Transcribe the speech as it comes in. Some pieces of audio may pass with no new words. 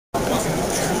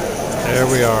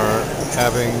we are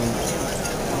having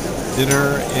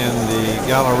dinner in the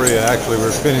Galleria. Actually, we're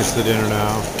finished the dinner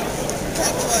now.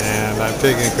 And I'm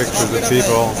taking pictures of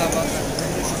people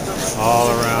all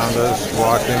around us,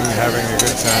 walking, having a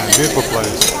good time. Beautiful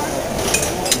place.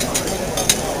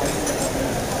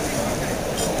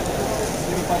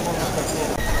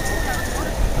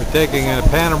 We're taking a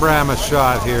panorama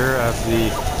shot here of the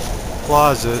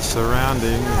plaza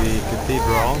surrounding the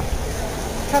cathedral.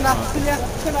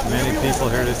 Many people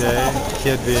here today.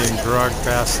 Kid being drugged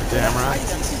past the camera.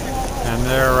 And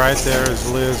there, right there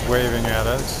is Liz waving at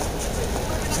us.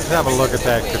 Let's have a look at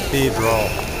that cathedral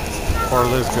before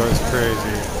Liz goes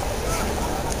crazy.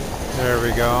 There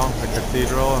we go, the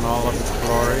cathedral in all of its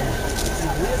glory.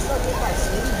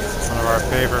 One of our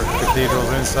favorite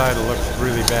cathedrals. Inside it looks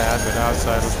really bad, but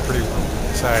outside looks pretty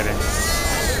exciting.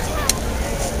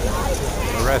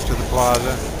 The rest of the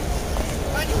plaza.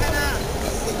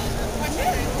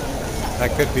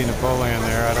 That could be Napoleon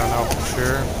there, I don't know for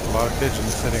sure. A lot of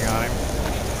pigeons sitting on him.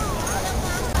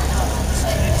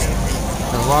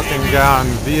 We're walking down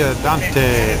Via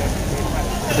Dante,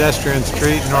 pedestrian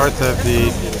street north of the,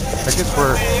 I guess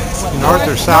we're north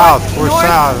or south? We're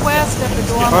south.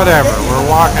 Whatever, we're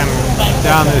walking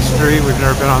down this street. We've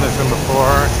never been on this one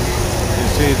before. You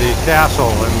see the castle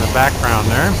in the background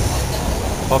there.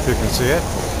 Hope you can see it.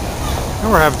 And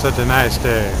we're having such a nice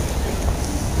day.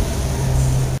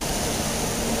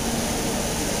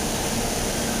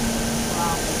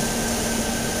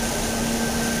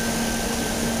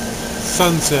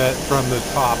 Sunset from the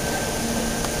top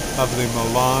of the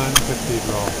Milan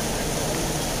Cathedral.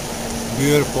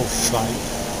 Beautiful sight.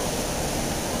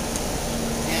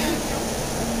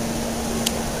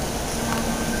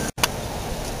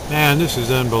 Man, this is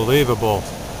unbelievable.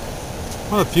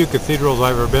 One of the few cathedrals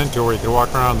I've ever been to where you can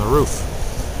walk around the roof.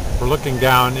 We're looking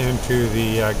down into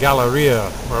the Galleria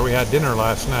where we had dinner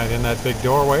last night in that big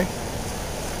doorway.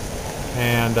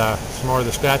 And some more of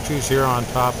the statues here on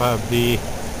top of the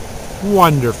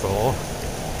wonderful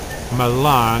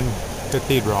Milan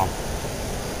Cathedral.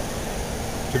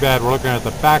 Too bad we're looking at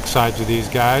the back sides of these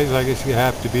guys. I guess you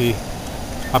have to be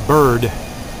a bird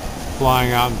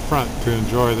flying out in front to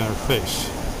enjoy their face.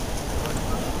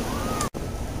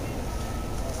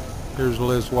 Here's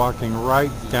Liz walking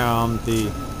right down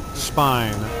the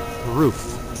spine,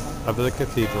 roof of the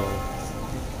cathedral.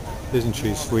 Isn't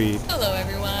she sweet? Hello